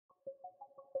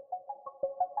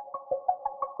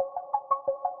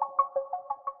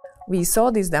We saw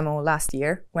this demo last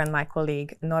year when my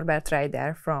colleague Norbert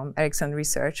Reider from Ericsson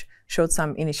Research showed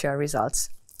some initial results.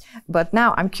 But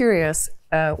now I'm curious,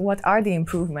 what are the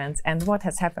improvements and what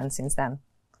has happened since then?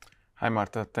 Hi,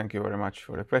 Marta. Thank you very much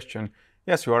for the question.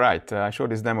 Yes, you are right. I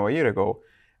showed this demo a year ago,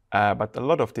 but a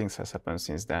lot of things has happened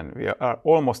since then. We are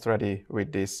almost ready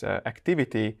with this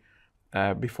activity.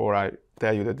 Before I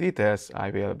tell you the details, I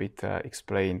will a bit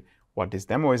explain what this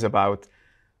demo is about.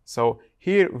 So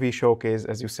here we showcase,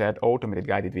 as you said, automated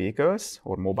guided vehicles,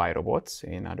 or mobile robots,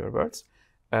 in other words,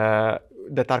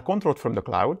 that are controlled from the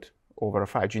cloud over a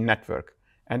 5G network.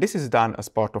 And this is done as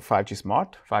part of 5G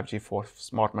Smart, 5G for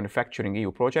Smart Manufacturing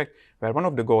EU project, where one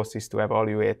of the goals is to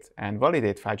evaluate and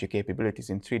validate 5G capabilities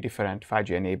in 3 different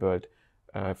 5G-enabled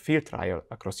field trials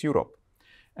across Europe.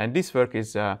 And this work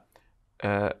is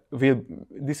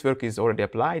already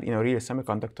applied in a real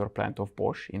semiconductor plant of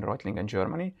Bosch in Reutlingen,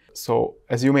 Germany. So,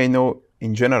 as you may know,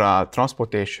 in general,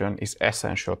 transportation is an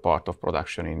essential part of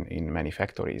production in many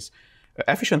factories.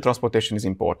 Efficient transportation is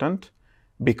important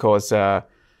because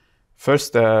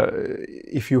first,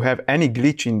 if you have any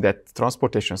glitch in that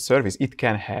transportation service, it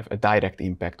can have a direct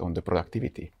impact on the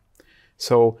productivity.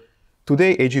 So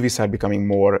today, AGVs are becoming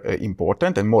more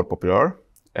important and more popular,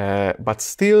 but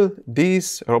still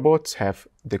these robots have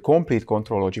the complete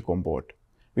control logic on board,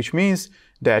 which means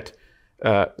that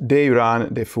they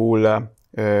run the full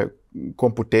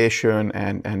computation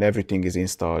and everything is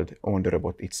installed on the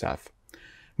robot itself.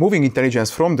 Moving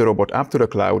intelligence from the robot up to the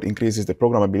cloud increases the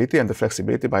programmability and the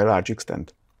flexibility by a large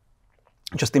extent.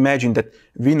 Just imagine that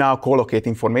we now collocate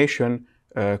information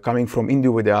coming from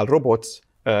individual robots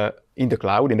in the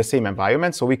cloud, in the same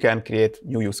environment, so we can create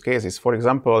new use cases. For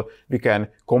example, we can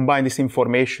combine this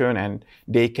information and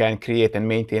they can create and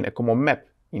maintain a common map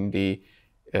in the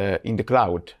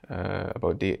cloud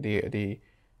about the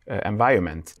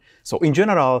environment. So in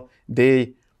general,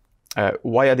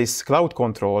 via this cloud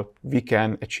control, we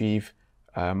can achieve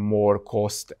more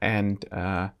cost and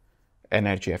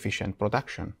energy efficient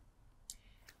production.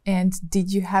 And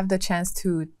did you have the chance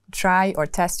to try or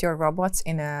test your robots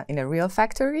in a real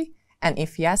factory? And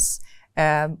if yes,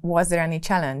 was there any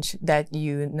challenge that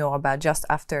you know about just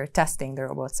after testing the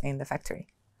robots in the factory?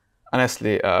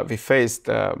 Honestly, we faced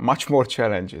much more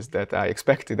challenges that I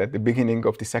expected at the beginning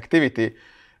of this activity.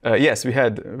 Yes, we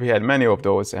had many of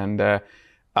those, and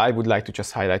I would like to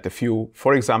just highlight a few.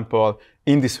 For example,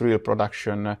 in this real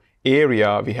production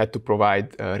area, we had to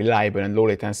provide reliable and low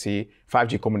latency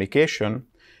 5G communication.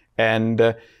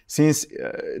 And since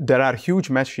there are huge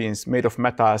machines made of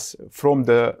metals from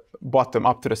the bottom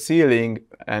up to the ceiling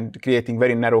and creating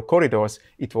very narrow corridors,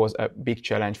 it was a big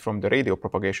challenge from the radio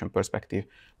propagation perspective.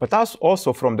 But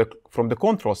also from the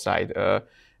control side,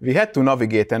 we had to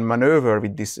navigate and maneuver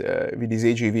with these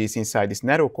AGVs inside these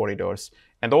narrow corridors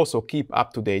and also keep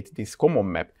up to date this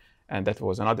common map. And that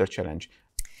was another challenge.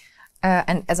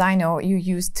 And as I know, you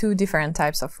use 2 different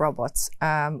types of robots.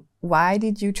 Why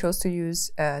did you choose to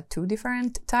use 2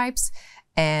 different types?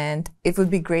 And it would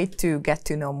be great to get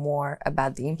to know more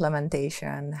about the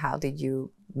implementation. How did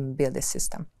you build this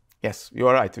system? Yes, you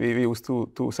are right. We use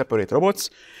two separate robots.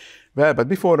 Well, but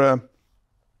before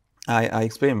I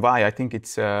explain why, I think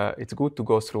it's good to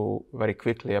go through very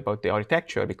quickly about the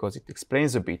architecture because it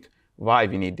explains a bit why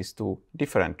we need these 2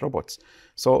 different robots.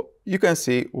 So you can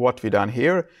see what we've done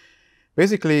here.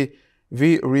 Basically,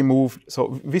 we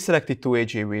selected 2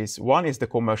 AGVs. One is the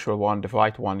commercial one, the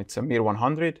white one. It's a Mir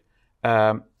 100.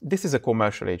 This is a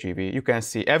commercial AGV. You can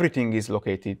see everything is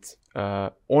located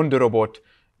on the robot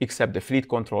except the fleet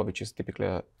control, which is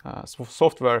typically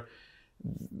software,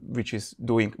 which is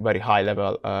doing very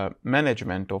high-level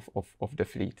management of the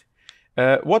fleet.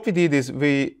 What we did is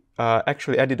we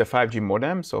actually added a 5G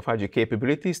modem, so 5G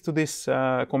capabilities to this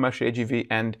commercial AGV,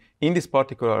 and in this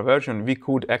particular version, we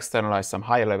could externalize some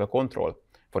higher-level control.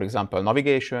 For example,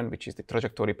 navigation, which is the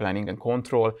trajectory planning and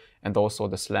control, and also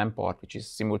the SLAM part, which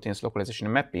is simultaneous localization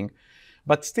and mapping.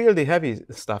 But still, the heavy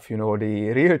stuff, the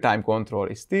real-time control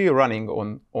is still running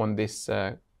on this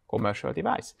commercial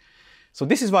device. So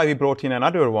this is why we brought in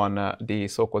another one, the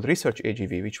so-called research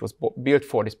AGV, which was built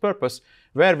for this purpose,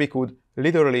 where we could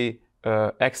literally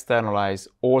externalize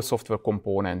all software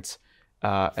components,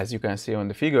 as you can see on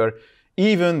the figure,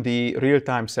 even the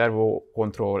real-time servo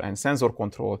control and sensor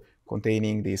control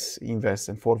containing these inverse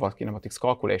and forward kinematics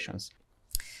calculations.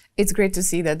 It's great to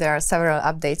see that there are several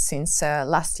updates since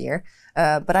last year,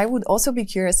 but I would also be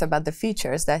curious about the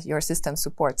features that your system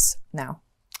supports now.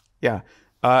 Yeah,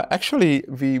 actually,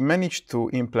 we managed to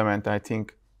implement, I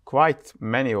think, quite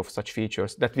many of such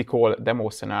features that we call demo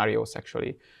scenarios,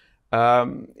 actually.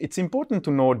 It's important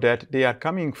to note that they are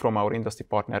coming from our industry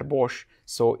partner Bosch,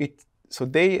 so it So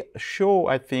they show,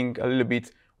 I think, a little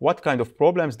bit what kind of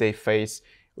problems they face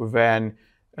when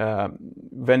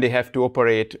they have to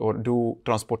operate or do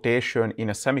transportation in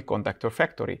a semiconductor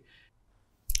factory.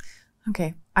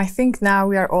 Okay, I think now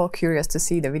we are all curious to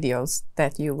see the videos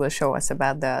that you will show us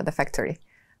about the factory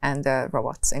and the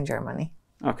robots in Germany.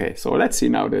 Okay, so let's see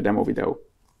now the demo video.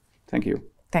 Thank you.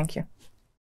 Thank you.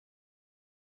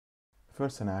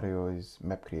 First scenario is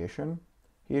map creation.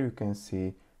 Here you can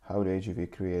see how the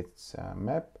AGV creates a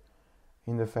map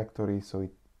in the factory. So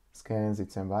it scans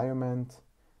its environment,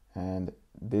 and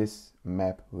this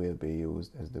map will be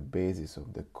used as the basis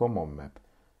of the common map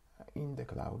in the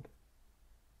cloud.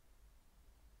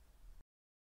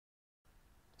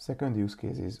 Second use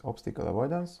case is obstacle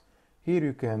avoidance. Here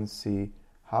you can see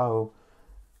how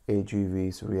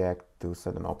AGVs react to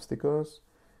sudden obstacles.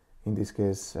 In this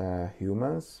case,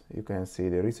 humans. You can see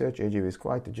the research AGV is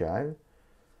quite agile,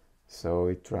 so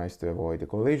it tries to avoid a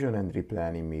collision and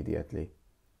replan immediately.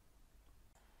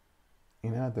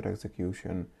 In another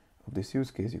execution of this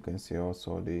use case, you can see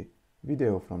also the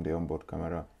video from the onboard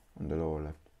camera on the lower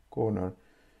left corner.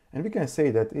 And we can say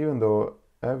that even though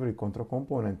every control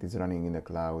component is running in the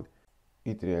cloud,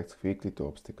 it reacts quickly to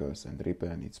obstacles and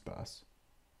replan its path.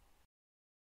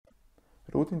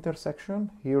 Route intersection.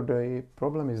 Here the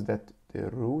problem is that the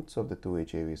routes of the two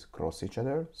AGVs cross each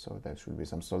other, so there should be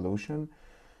some solution.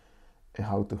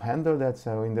 How to handle that?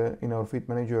 So in our fleet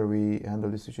manager, we handle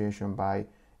the situation by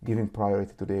giving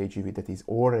priority to the AGV that is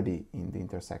already in the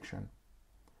intersection.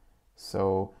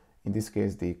 So in this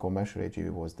case, the commercial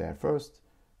AGV was there first,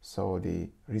 so the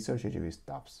research AGV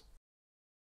stops.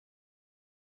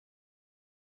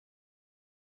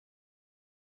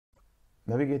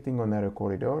 Navigating on narrow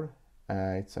corridor.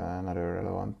 It's another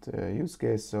relevant use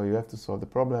case. So you have to solve the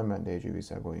problem, and the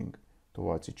AGVs are going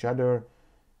towards each other,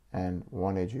 and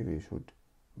one AGV should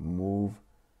move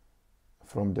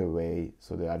from the way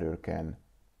so the other can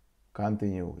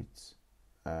continue its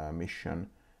mission.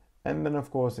 And then, of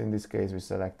course, in this case, we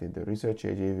selected the research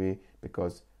AGV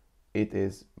because it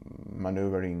is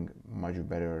maneuvering much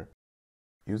better.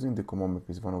 Using the common map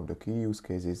is one of the key use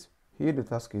cases. Here the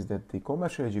task is that the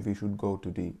commercial AGV should go to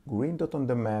the green dot on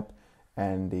the map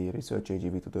and the research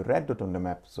AGV to the red dot on the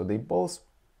map. So they both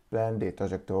plan their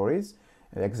trajectories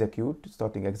and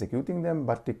starting executing them,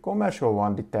 but the commercial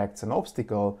one detects an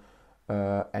obstacle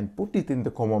and put it in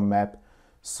the common map.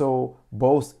 So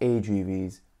both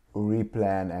AGVs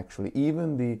replan actually.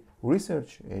 Even the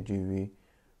research AGV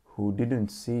who didn't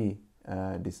see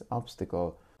this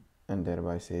obstacle, and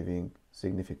thereby saving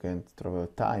significant travel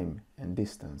time and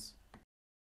distance.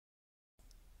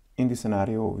 In this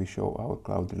scenario, we show our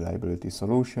cloud reliability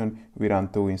solution. We run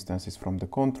two instances from the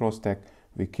control stack.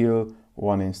 We kill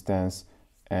one instance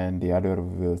and the other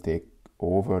will take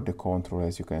over the control,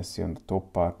 as you can see on the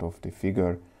top part of the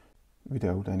figure,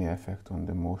 without any effect on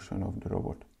the motion of the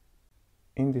robot.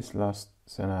 In this last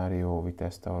scenario, we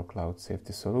test our cloud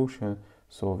safety solution.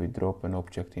 So we drop an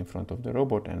object in front of the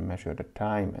robot and measure the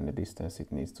time and the distance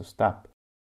it needs to stop.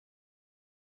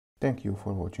 Thank you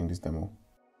for watching this demo.